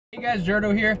Hey guys,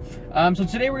 Jardo here. So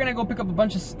today we're gonna go pick up a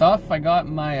bunch of stuff. I got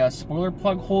my spoiler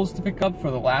plug holes to pick up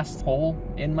for the last hole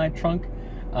in my trunk,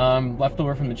 left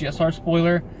over from the GSR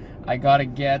spoiler. I gotta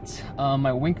get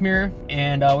my wink mirror,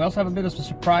 and we also have a bit of a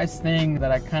surprise thing that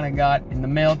I kind of got in the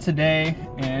mail today,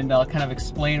 and I'll kind of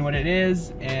explain what it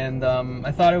is. And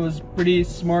I thought it was pretty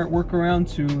smart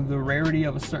workaround to the rarity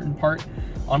of a certain part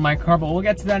on my car, but we'll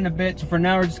get to that in a bit. So for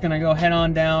now, we're just gonna go head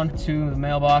on down to the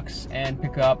mailbox and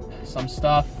pick up some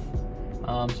stuff.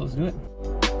 So let's do it.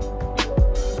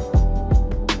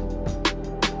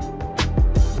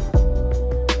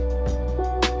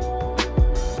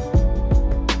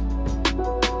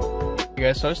 Okay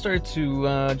guys, so I started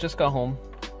to, just got home,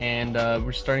 and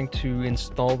we're starting to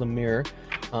install the mirror.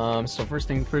 So first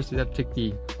thing first, you have to take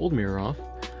the old mirror off.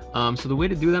 So the way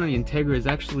to do that on the Integra is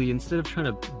actually, instead of trying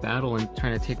to battle and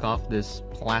trying to take off this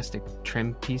plastic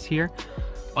trim piece here,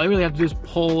 all you really have to do is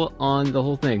pull on the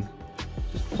whole thing.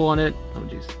 Just pull on it. Oh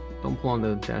geez, don't pull on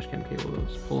the dash cam cable though.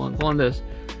 Just pull on this.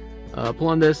 Pull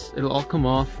on this. It'll all come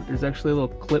off. There's actually a little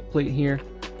clip plate here,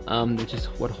 which is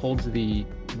what holds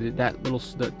that little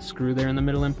screw there in the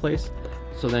middle in place.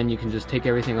 So then you can just take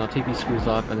everything off, take these screws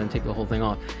off, and then take the whole thing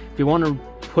off. If you want to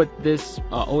put this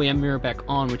OEM mirror back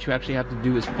on, what you actually have to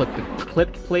do is put the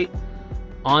clipped plate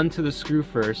onto the screw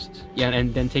first. Yeah,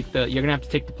 and then you're gonna have to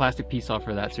take the plastic piece off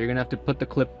for that. So you're gonna have to put the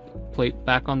clip plate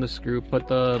back on the screw, put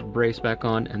the brace back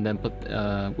on, and then put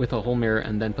with a whole mirror,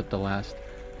 and then put the last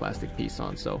plastic piece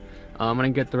on. So I'm gonna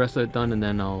get the rest of it done, and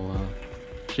then I'll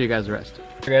show you guys the rest.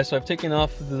 Okay guys, so I've taken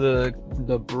off the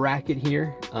bracket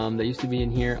here that used to be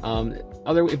in here.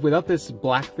 Without this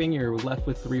black thing, you're left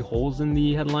with 3 holes in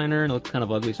the headliner, and it looks kind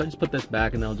of ugly. So I just put this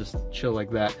back, and then I'll just chill like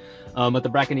that. But the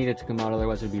bracket needed to come out,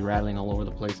 otherwise it'd be rattling all over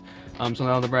the place. So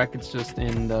now the bracket's just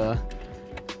in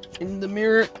the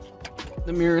mirror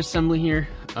assembly here.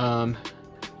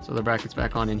 So the bracket's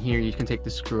back on in here. You can take the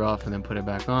screw off and then put it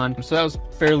back on. So that was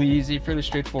fairly easy, fairly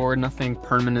straightforward, nothing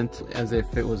permanent as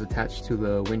if it was attached to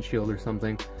the windshield or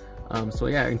something. So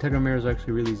yeah, Integra mirrors are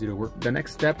actually really easy to work. The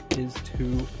next step is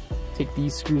to take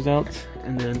these screws out,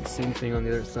 and then same thing on the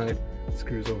other side,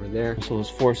 screws over there. So those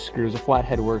 4 screws, a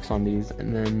flathead works on these,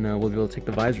 and then we'll be able to take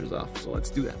the visors off. So let's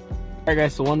do that. Alright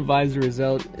guys, so one visor is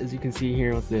out, as you can see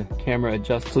here with the camera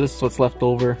adjust. So this is what's left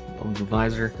over of the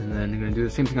visor, and then I'm going to do the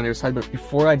same thing on the other side. But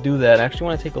before I do that, I actually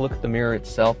want to take a look at the mirror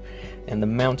itself and the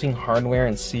mounting hardware,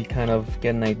 and see, kind of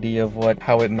get an idea of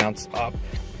how it mounts up.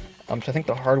 So I think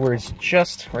the hardware is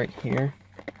just right here.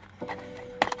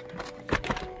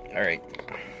 Alright,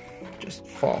 just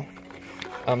fall.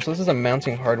 So this is a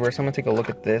mounting hardware, so I'm going to take a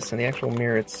look at this, and the actual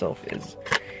mirror itself is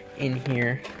in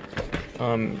here.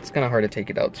 It's kind of hard to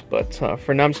take it out, but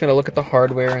for now I'm just going to look at the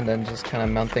hardware and then just kind of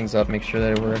mount things up, make sure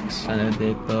that it works, and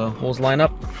the holes line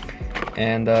up,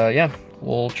 and yeah,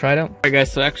 we'll try it out. Alright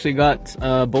guys, so I actually got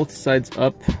both sides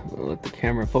up. I'll let the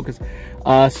camera focus.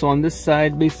 So on this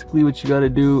side, basically what you got to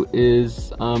do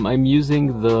is, I'm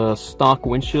using the stock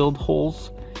windshield holes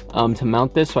to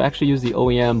mount this. So I actually use the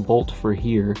OEM bolt for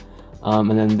here, and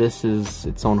then this is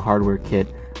its own hardware kit.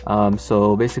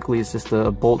 So basically it's just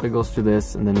a bolt that goes through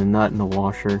this, and then a nut and a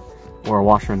washer, or a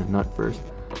washer and a nut first.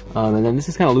 And then this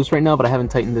is kind of loose right now, but I haven't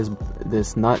tightened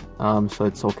this nut, so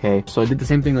it's okay. So I did the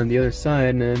same thing on the other side,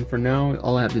 and then for now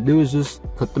all I have to do is just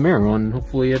put the mirror on, and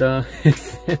hopefully it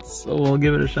fits, so we'll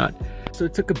give it a shot. So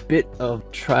it took a bit of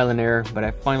trial and error, but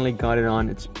I finally got it on.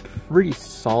 It's pretty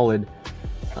solid.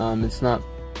 It's not,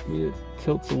 it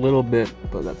tilts a little bit,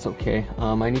 but that's okay.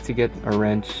 I need to get a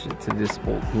wrench to this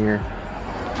bolt here.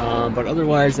 But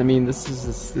otherwise, I mean, this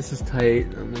is tight,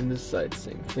 and then this side,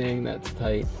 same thing, that's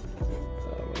tight.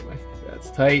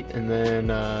 That's tight, and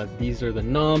then these are the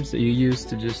knobs that you use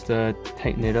to just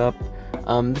tighten it up.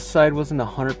 This side wasn't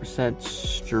 100%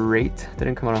 straight,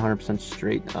 didn't come out 100%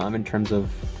 straight in terms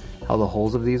of how the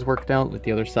holes of these worked out with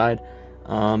the other side,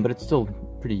 but it's still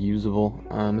pretty usable,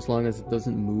 as long as it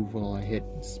doesn't move while I hit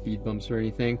speed bumps or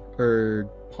anything, or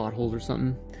potholes or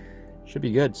something. Should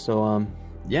be good. So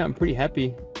yeah, I'm pretty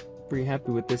happy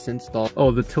with this install.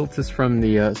 Oh, the tilt is from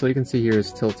the so you can see here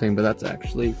is tilting, but that's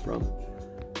actually from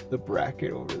the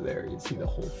bracket over there. You can see the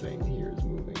whole thing here is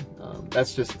moving.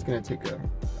 That's just, it's gonna take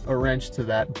a wrench to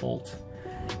that bolt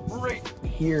right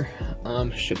here.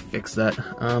 Should fix that.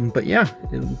 But yeah,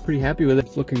 I'm pretty happy with it.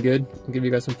 It's looking good. I'll give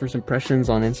you guys some first impressions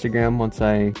on Instagram once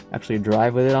I actually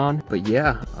drive with it on. But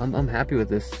yeah, I'm happy with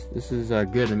this. This is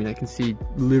good. I mean, I can see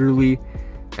literally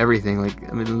everything.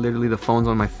 Like, I mean, literally the phone's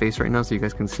on my face right now, so you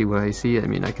guys can see what I see. I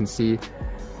mean, I can see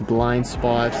blind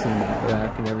spots and the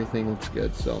back, and everything looks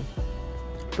good. So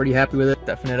pretty happy with it.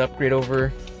 Definite upgrade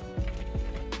over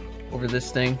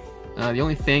this thing. The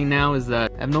only thing now is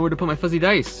that I have nowhere to put my fuzzy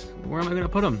dice. Where am I gonna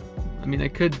put them? I mean, I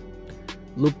could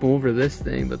loop over this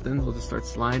thing, but then they'll just start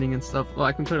sliding and stuff. Well,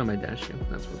 I can put it on my dash cam.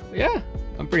 That's what. Yeah,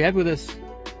 I'm pretty happy with this.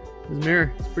 This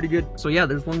mirror, it's pretty good. So yeah,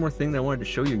 there's one more thing that I wanted to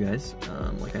show you guys.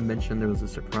 Like I mentioned, there was a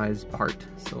surprise part.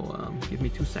 So give me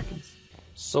 2 seconds.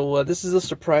 So this is a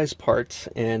surprise part,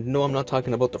 and no, I'm not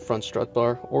talking about the front strut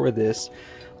bar or this.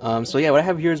 So yeah, what I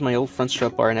have here is my old front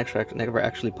strut bar, and actually I never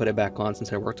actually put it back on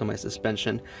since I worked on my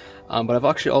suspension. But I've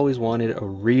actually always wanted a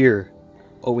rear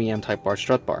OEM type bar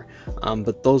strut bar,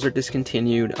 but those are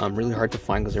discontinued. Really hard to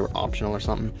find because they were optional or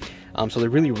something. So they're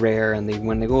really rare, and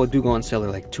when they do go on sale,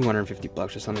 they're like 250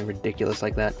 bucks or something ridiculous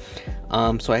like that.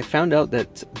 So I found out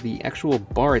that the actual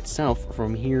bar itself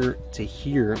from here to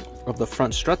here of the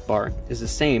front strut bar is the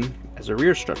same as a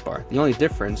rear strut bar. The only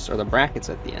difference are the brackets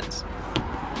at the ends.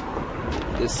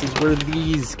 This is where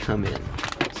these come in.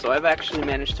 So I've actually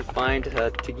managed to find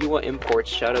Integra Imports,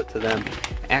 shout out to them,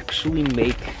 actually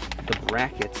make the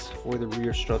brackets for the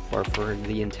rear strut bar for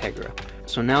the Integra.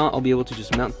 So now I'll be able to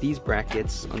just mount these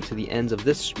brackets onto the ends of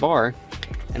this bar,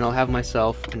 and I'll have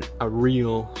myself a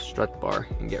real strut bar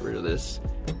and get rid of this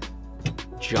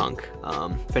junk.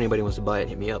 If anybody wants to buy it,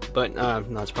 hit me up. But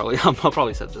no, it's probably I'll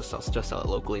probably just sell it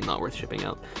locally, not worth shipping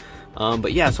out.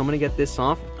 But yeah, so I'm gonna get this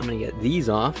off. I'm gonna get these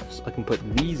off so I can put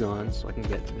these on, so I can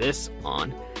get this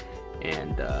on.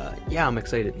 And yeah, I'm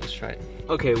excited. Let's try it.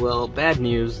 Okay, well, bad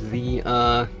news.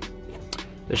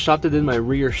 The shop that did my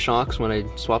rear shocks when I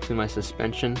swapped in my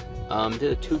suspension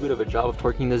did too good of a job of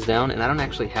torquing this down, and I don't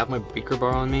actually have my breaker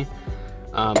bar on me,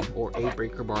 or a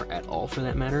breaker bar at all for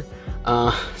that matter.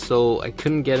 So I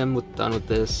couldn't get him done with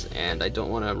this, and I don't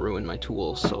want to ruin my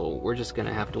tools, so we're just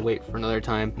gonna have to wait for another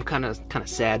time. I'm kind of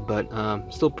sad, but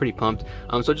still pretty pumped.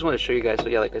 So I just want to show you guys. So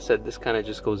yeah, like I said, this kind of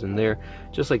just goes in there,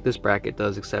 just like this bracket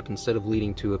does, except instead of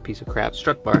leading to a piece of crap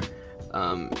strut bar,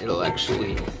 it'll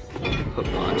actually hook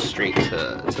on straight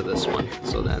to this one.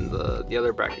 So then the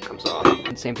other bracket comes off.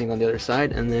 And same thing on the other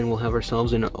side, and then we'll have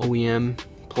ourselves an OEM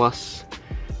plus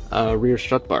rear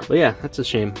strut bar. But yeah, that's a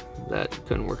shame that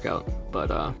couldn't work out. But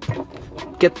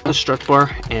get the strut bar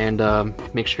and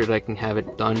make sure that I can have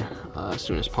it done as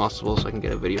soon as possible, so I can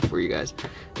get a video for you guys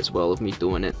as well of me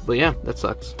doing it. But yeah, that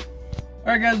sucks.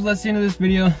 Alright guys, well, that's the end of this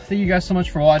video. Thank you guys so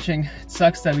much for watching. It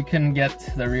sucks that we couldn't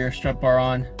get the rear strut bar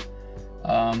on.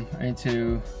 I need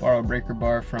to borrow a breaker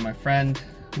bar from my friend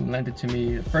who lent it to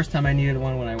me the first time I needed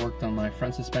one when I worked on my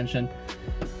front suspension.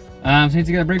 So I need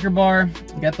to get a breaker bar,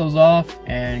 get those off,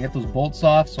 and get those bolts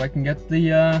off so I can get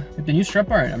the new strut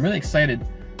bar. I'm really excited.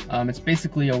 It's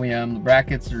basically OEM. The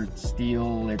brackets are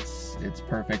steel. It's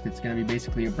perfect. It's going to be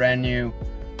basically a brand new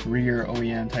rear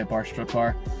OEM type bar strut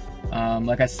bar.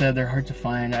 Like I said, they're hard to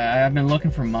find. I've been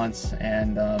looking for months,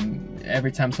 and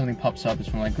every time something pops up, it's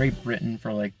from like Great Britain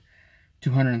for like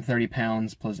 230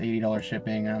 pounds plus $80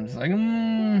 shipping. And I'm just like,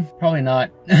 probably not,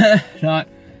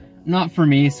 not for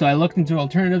me. So I looked into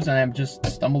alternatives, and I've just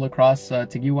stumbled across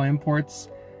Integra Imports.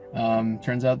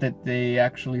 Turns out that they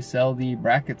actually sell the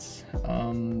brackets.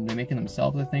 They make it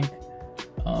themselves, I think.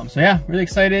 So yeah, really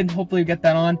excited. Hopefully get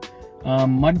that on.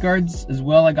 Mud guards as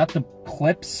well. I got the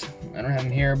clips. I don't have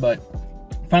them here, but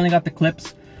finally got the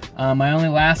clips. My only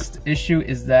last issue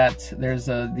is that there's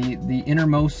the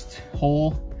innermost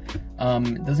hole.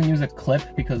 It doesn't use a clip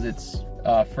because it's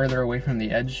further away from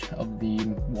the edge of the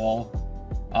wall.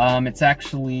 It's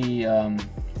actually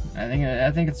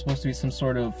I think it's supposed to be some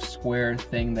sort of square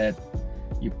thing that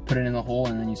you put it in the hole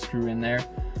and then you screw in there.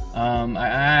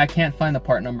 I can't find the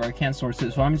part number. I can't source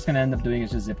it, so I'm just gonna end up doing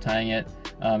is just zip tying it.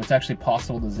 It's actually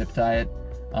possible to zip tie it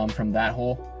from that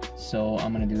hole, so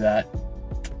I'm gonna do that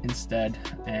instead,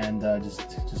 and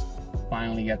just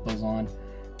finally get those on.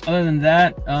 Other than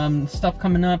that, stuff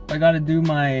coming up. I got to do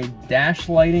my dash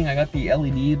lighting. I got the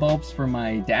LED bulbs for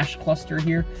my dash cluster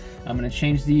here. I'm going to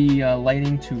change the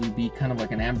lighting to be kind of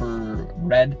like an amber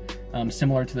red,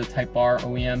 similar to the Type R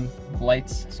OEM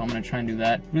lights. So I'm going to try and do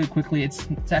that really quickly. It's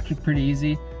actually pretty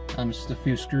easy. Just a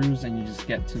few screws, and you just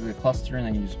get to the cluster, and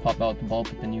then you just pop out the bulb,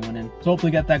 put the new one in. So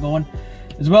hopefully get that going.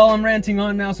 As well, I'm ranting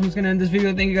on now, so I'm just going to end this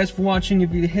video. Thank you guys for watching.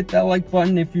 If you hit that like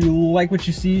button, if you like what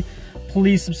you see,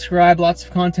 please subscribe. Lots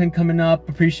of content coming up.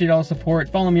 Appreciate all the support.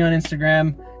 Follow me on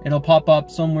Instagram. It'll pop up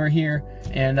somewhere here.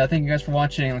 And thank you guys for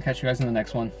watching. I'll catch you guys in the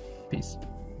next one. Peace.